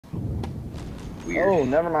Weird. Oh,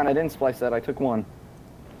 never mind. I didn't splice that. I took one.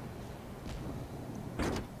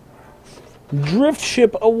 Drift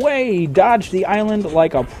ship away. Dodge the island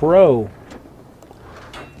like a pro.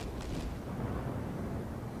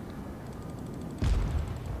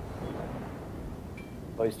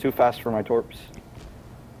 Oh, he's too fast for my torps.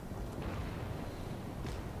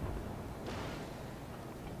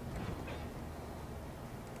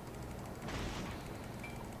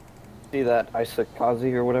 See that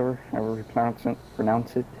Isakazi or whatever, however you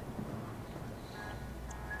pronounce it.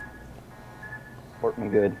 Port me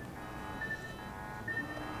good.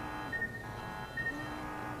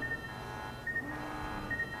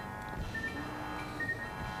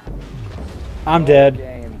 I'm dead.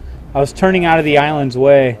 Game. I was turning out of the island's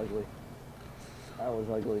way. That was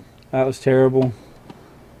ugly. That was terrible.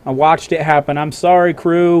 I watched it happen. I'm sorry,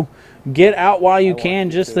 crew. Get out while you can.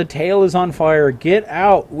 Just the tail is on fire. Get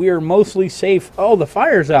out. We are mostly safe. Oh, the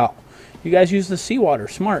fire's out. You guys use the seawater.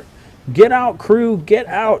 Smart. Get out, crew. Get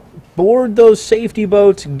out. Board those safety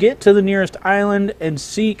boats. Get to the nearest island and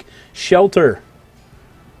seek shelter.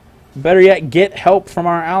 Better yet, get help from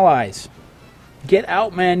our allies. Get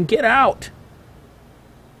out, man. Get out.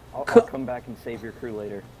 I'll come back and save your crew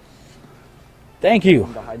later. Thank you.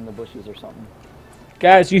 To hide in the bushes or something.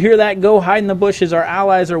 Guys, you hear that? Go hide in the bushes. Our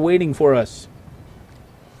allies are waiting for us.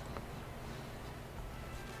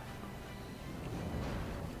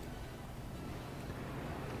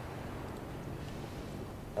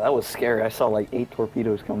 That was scary. I saw like 8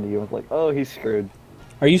 torpedoes come to you. I was like, oh, he's screwed.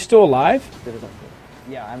 Are you still alive?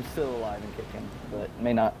 Yeah, I'm still alive and kicking, but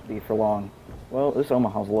may not be for long. Well, this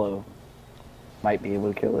Omaha's low. Might be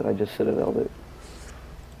able to kill it. I just citadeled it.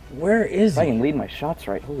 Where is If I he? can lead my shots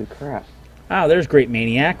right, holy crap. Oh, there's Great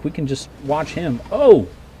Maniac. We can just watch him. Oh!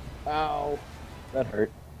 Ow. That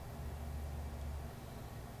hurt.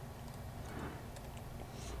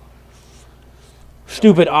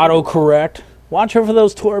 Stupid autocorrect. Watch out for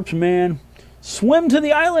those torps, man. Swim to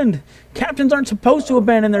the island. Captains aren't supposed to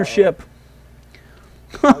abandon their ship.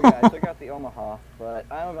 Oh yeah, I took out the Omaha, but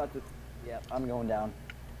I'm about to... Yeah, I'm going down.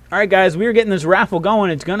 All right, guys, we are getting this raffle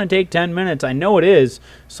going. It's going to take 10 minutes. I know it is.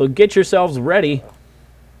 So get yourselves ready.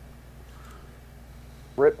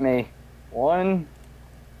 Rip me. 1,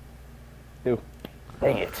 2.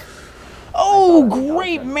 Dang it. Oh,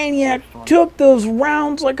 Great Maniac took those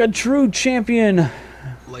rounds like a true champion.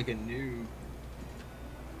 Like a noob.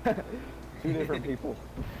 2 different people.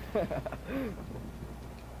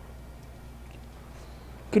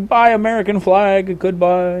 Goodbye, American flag.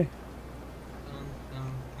 Goodbye.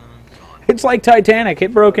 It's like Titanic.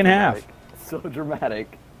 It broke in half. So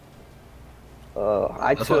dramatic.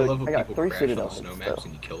 That's why I love when got people 3 crash on citadels. snow maps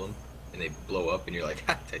and you kill them, and they blow up, and you're like,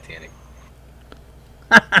 ha, Titanic.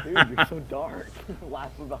 Dude, you're so dark.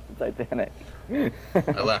 Laugh about the Titanic.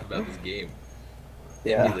 I laugh about this game.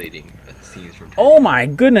 Yeah. Emulating scenes from Titanic. Oh my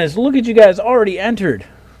goodness, look at you guys already entered.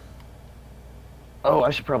 Oh,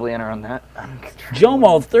 I should probably enter on that.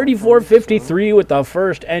 Jomo 3453 with the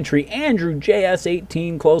first entry. Andrew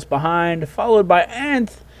JS18 close behind, followed by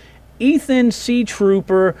Ethan C.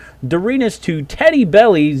 Trooper, Dorinus 2, Teddy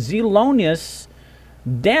Belly, Zelonius,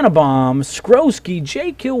 Danabomb, Skrosky,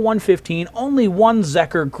 JQ 115, only one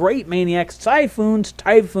Zecker, Great Maniacs,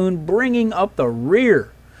 Typhoon bringing up the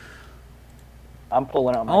rear. I'm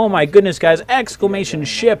pulling out my... Oh my goodness, guys. Exclamation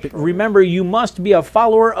ship. Remember, you must be a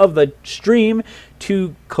follower of the stream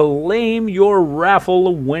to claim your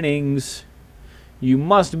raffle winnings. You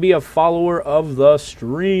must be a follower of the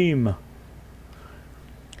stream.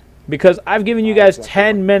 Because I've given you guys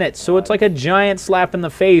 10 minutes, so it's like a giant slap in the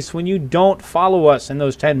face when you don't follow us in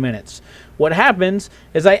those 10 minutes. What happens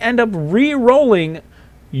is I end up re-rolling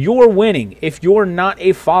your winning if you're not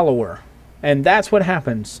a follower. And that's what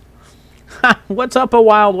happens. What's up, a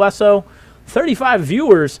Wild Wesso? 35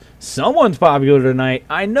 viewers. Someone's popular tonight.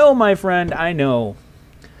 I know, my friend. I know.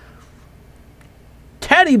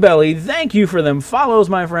 Teddy Belly, thank you for them follows,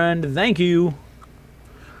 my friend. Thank you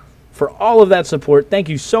for all of that support. Thank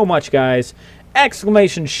you so much, guys.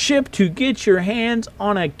 Exclamation ship to get your hands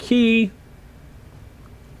on a key.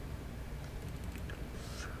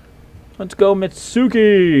 Let's go,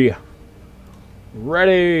 Mitsuki.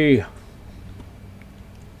 Ready.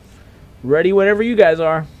 Ready whenever you guys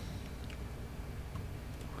are.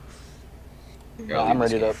 I'm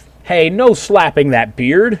ready to... Hey, no slapping that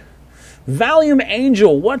beard. Valium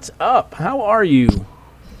Angel, what's up? How are you?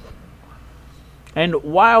 And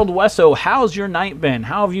Wild Wesso, how's your night been?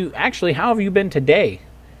 How have you been today?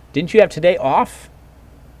 Didn't you have today off?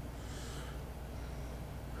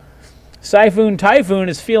 Typhoon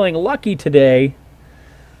is feeling lucky today.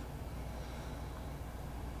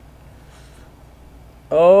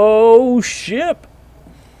 Oh, ship.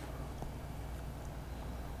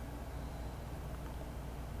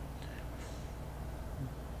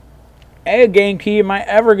 Hey, Game Key, am I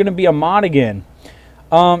ever going to be a mod again?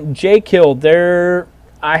 J-Kill,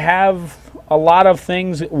 I have a lot of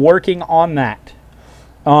things working on that.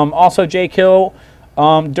 Also, J-Kill,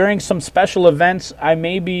 during some special events, I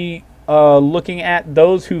may be looking at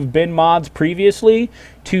those who've been mods previously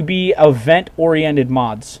to be event-oriented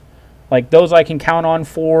mods. Like those I can count on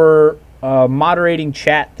for moderating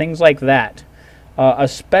chat, things like that.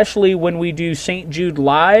 Especially when we do St. Jude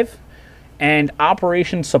Live and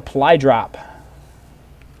Operation Supply Drop.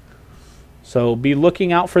 So be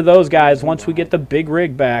looking out for those guys once we get the big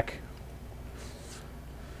rig back.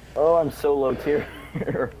 Oh, I'm so low tier.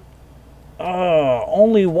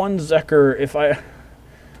 Only one Zekker. If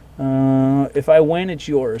I win, it's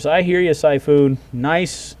yours. I hear you, Syphoon.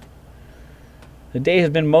 Nice. The day has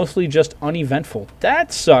been mostly just uneventful.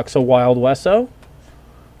 That sucks, a Wild Westo.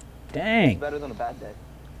 Dang. Better than a bad day.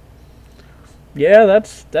 Yeah,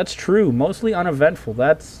 that's true. Mostly uneventful.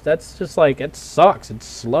 That's just like, it sucks. It's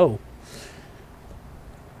slow.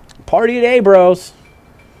 Party at A, bros.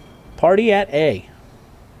 Party at A.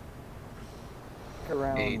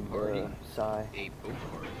 Around party. Psy. A boat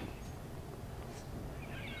party.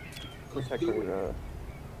 Protect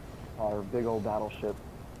our big old battleship.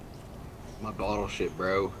 My bottle ship,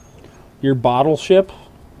 bro. Your bottle ship?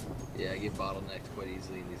 Yeah, I get bottlenecked quite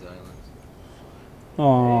easily in these islands.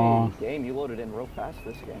 Aww. Hey, game, you loaded in real fast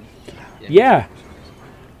this game. Yeah.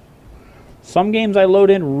 Some games I load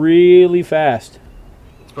in really fast.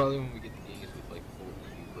 It's probably when we get the games with like full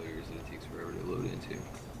EU players that it takes forever to load into.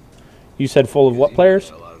 You said full of what players?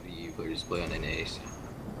 A lot of EU players play on NAs.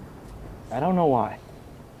 I don't know why.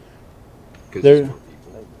 Because There- there's more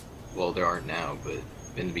people. Well, there aren't now, but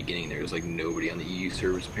in the beginning there was like nobody on the EU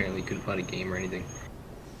servers apparently couldn't find a game or anything.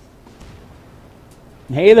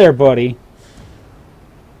 Hey there, buddy.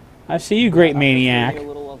 I see you, great I'm maniac. just a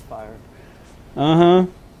little on fire. Uh-huh.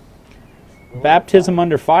 Baptism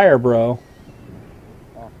under fire, bro.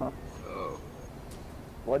 Uh-huh. Oh.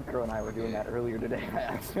 Bloodcrow and I were doing that earlier today. I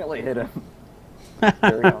accidentally hit him.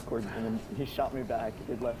 Very awkward. And then he shot me back. It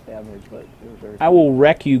did less damage, but it was very I will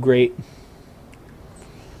wreck you, great.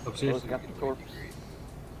 Oh, seriously, got we the can work torps. great.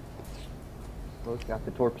 Both got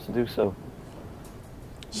the torps to do so.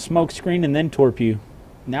 Smoke screen and then torp you.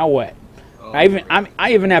 Now what? Oh,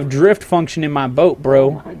 I even have drift function in my boat, Oh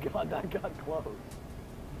bro. my god, that got close.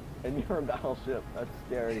 And you're a battleship. That's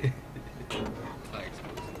scary. high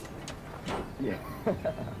explosive. Yeah.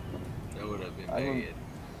 That would have been I'm bad.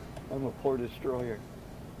 I'm a poor destroyer.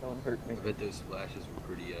 Don't hurt me. I bet those splashes were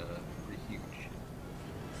pretty huge.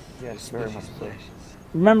 Yes, Those very splashy much so. splashes.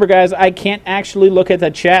 Remember, guys, I can't actually look at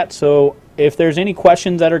the chat, so if there's any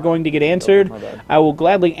questions that are going to get answered, my bad. I will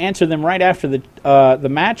gladly answer them right after the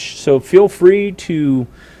match. So feel free to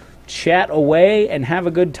chat away and have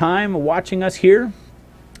a good time watching us here.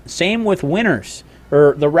 Same with winners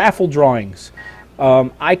or the raffle drawings.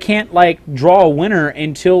 I can't like draw a winner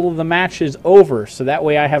until the match is over, so that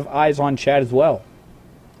way I have eyes on chat as well.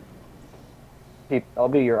 Hey, I'll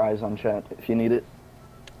be your eyes on chat if you need it.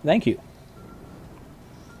 Thank you.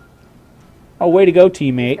 Oh, way to go, What's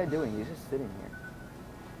teammate. this guy doing? He's just sitting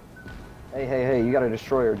here. Hey, you got a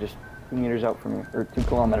destroyer just 2 meters out from you. Or 2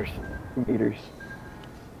 kilometers. 2 meters.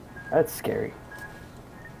 That's scary.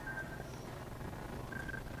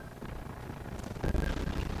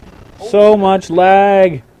 So much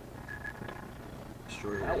lag.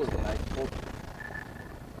 Destroyer That was a nice pull.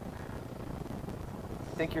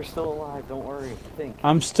 I think you're still alive, don't worry. Think.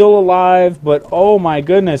 I'm still alive, but oh my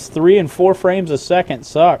goodness, 3 and 4 frames a second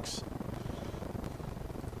sucks.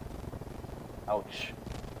 Ouch.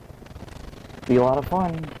 Be a lot of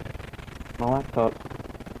fun. My laptop.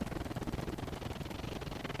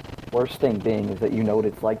 Worst thing being is that you know what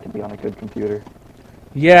it's like to be on a good computer.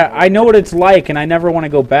 Yeah, I know what it's like, and I never want to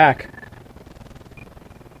go back.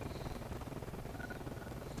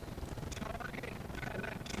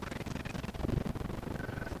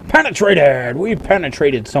 Penetrated! We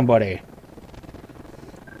penetrated somebody.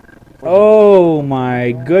 Oh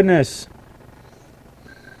my goodness.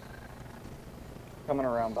 Coming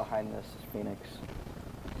around behind this is Phoenix.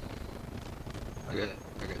 I got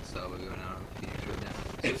Saba going out on Phoenix right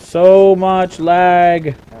now. So much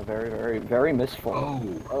lag. Yeah, very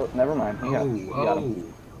misformed. Oh, never mind. You got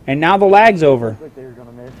him. And now the lag's over. Looked like they were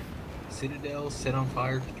gonna miss. Citadel set on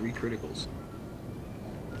fire for 3 criticals.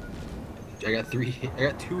 I got 2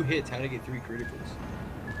 hits. How did I get 3 criticals?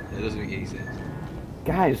 That doesn't make any sense.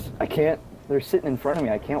 Guys, I can't. They're sitting in front of me.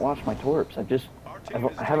 I can't launch my torps. I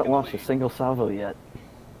haven't launched a single salvo yet.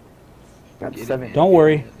 Got Get it, 7. man. Don't Get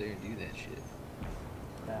worry. out there and do that shit.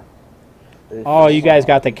 Yeah. Oh, you guys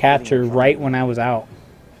got the capture right when I was out.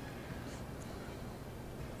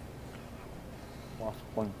 Lost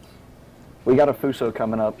points. We got a Fuso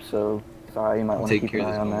coming up, so sorry, you might I'll want to take keep care an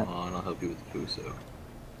of eye this on that. Omaha and I'll help you with the Fuso.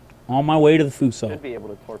 On my way to the Fuso. Should be able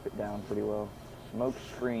to torp it down pretty well. Smoke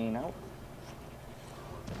screen out.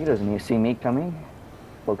 He doesn't need to see me coming.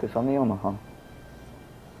 Focus on the Omaha.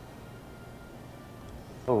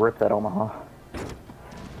 Oh, rip that Omaha.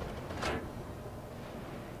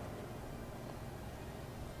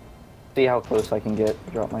 See how close I can get.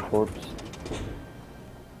 Drop my corpse.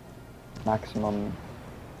 Maximum.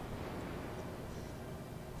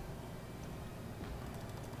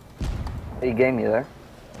 Hey, game you there?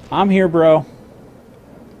 I'm here, bro.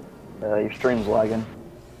 Your stream's lagging.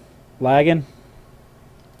 Lagging?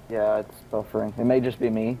 Yeah, it's buffering. It may just be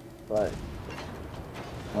me, but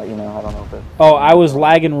I'll let you know. I don't know if it's... Oh, I was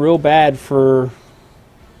lagging real bad for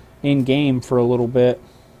in-game for a little bit.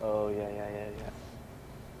 Oh, yeah.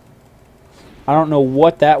 I don't know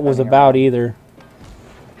what that was about either.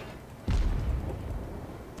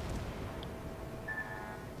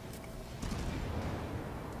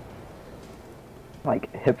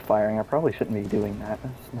 Like, hip firing. I probably shouldn't be doing that.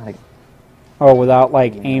 That's not a... Oh, without,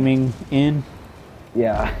 like, aiming in?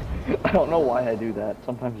 Yeah. I don't know why I do that.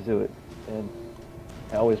 Sometimes I do it, and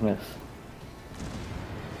I always miss.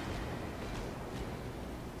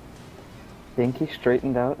 Think he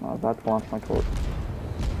straightened out, and I was about to launch my corpse.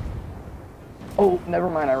 Oh, never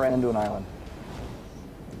mind. I ran into an island.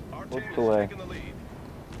 Looked away.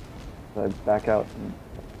 So I back out and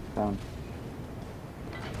down.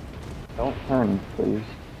 Don't turn, please.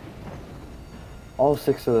 All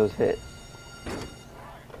 6 of those hit.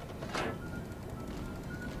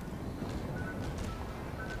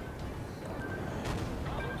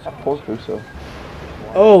 That poor Fuso.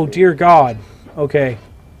 Oh, dear God. Okay.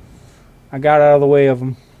 I got out of the way of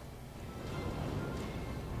him.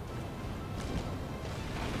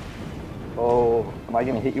 Oh, am I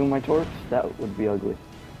gonna hit you with my torch? That would be ugly.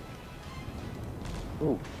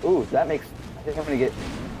 Ooh, that makes... I think I'm gonna get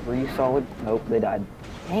 3 solid... Nope, they died.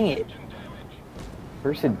 Dang it!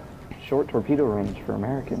 First short torpedo range for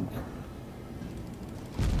Americans.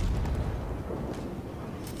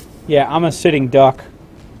 Yeah, I'm a sitting duck.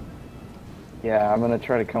 Yeah, I'm gonna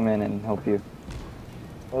try to come in and help you.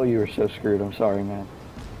 Oh, you were so screwed. I'm sorry, man.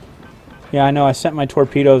 Yeah, I know. I sent my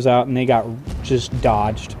torpedoes out and they got just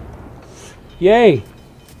dodged. Yay!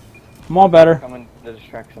 I'm all better. Come in to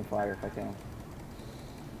distract some fire if I can.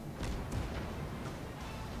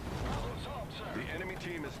 The enemy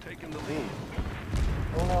team has taken the lead.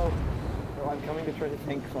 Oh no! Oh, I'm coming to try to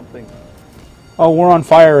tank something. Oh, we're on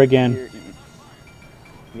fire again.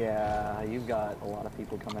 Yeah, you've got a lot of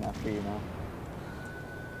people coming after you now.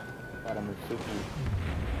 Got him with super.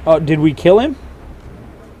 Oh, did we kill him?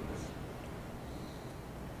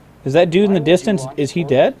 Is that dude in the distance, is he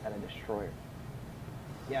dead? At a destroyer.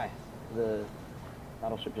 Yeah, the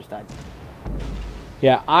battleship just died.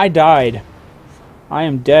 Yeah, I died. I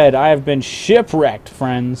am dead. I have been shipwrecked,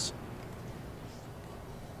 friends.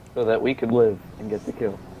 So that we could live and get the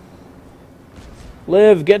kill.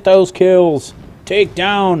 Live, get those kills. Take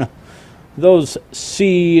down those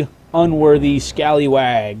sea unworthy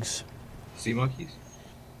scallywags. Sea monkeys?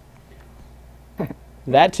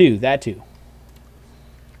 That too, that too.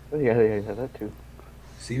 Oh, yeah, that too.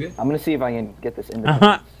 Sea bit? I'm gonna see if I can get this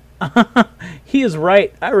independence. He is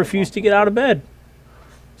right. I refuse to get out of bed.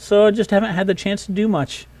 So I just haven't had the chance to do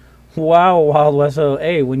much. Wow, Wild West. So,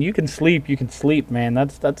 hey, when you can sleep, man.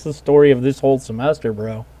 That's the story of this whole semester,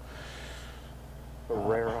 bro. A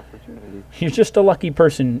rare opportunity. You're just a lucky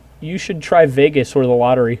person. You should try Vegas or the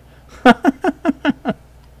lottery.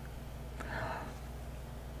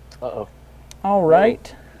 Uh-oh. All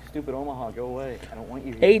right. Stupid Omaha, go away. I don't want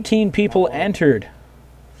you here. 18 people entered.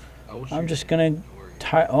 I'm just going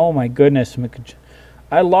to... Oh, my goodness.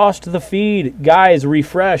 I lost the feed. Guys,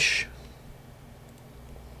 refresh.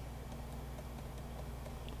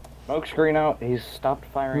 Smoke screen out. He's stopped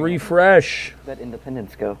firing. Refresh. Let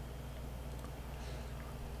independence go.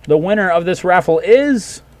 The winner of this raffle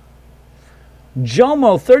is...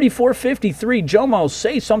 Jomo3453. Jomo,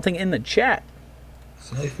 say something in the chat.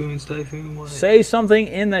 Typhoon, what? Say something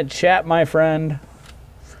in the chat, my friend.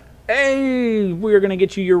 Hey, we're going to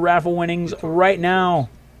get you your raffle winnings right now.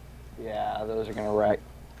 Yeah, those are going to wreck.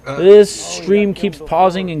 This stream keeps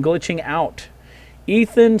pausing and glitching out.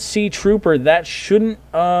 Ethan C. Trooper, that shouldn't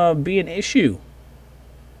be an issue.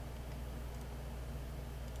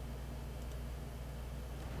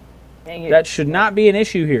 Dang it. That should not be an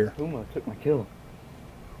issue here. Puma took my kill.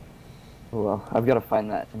 Oh well, I've got to find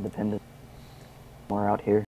that independence. More out here.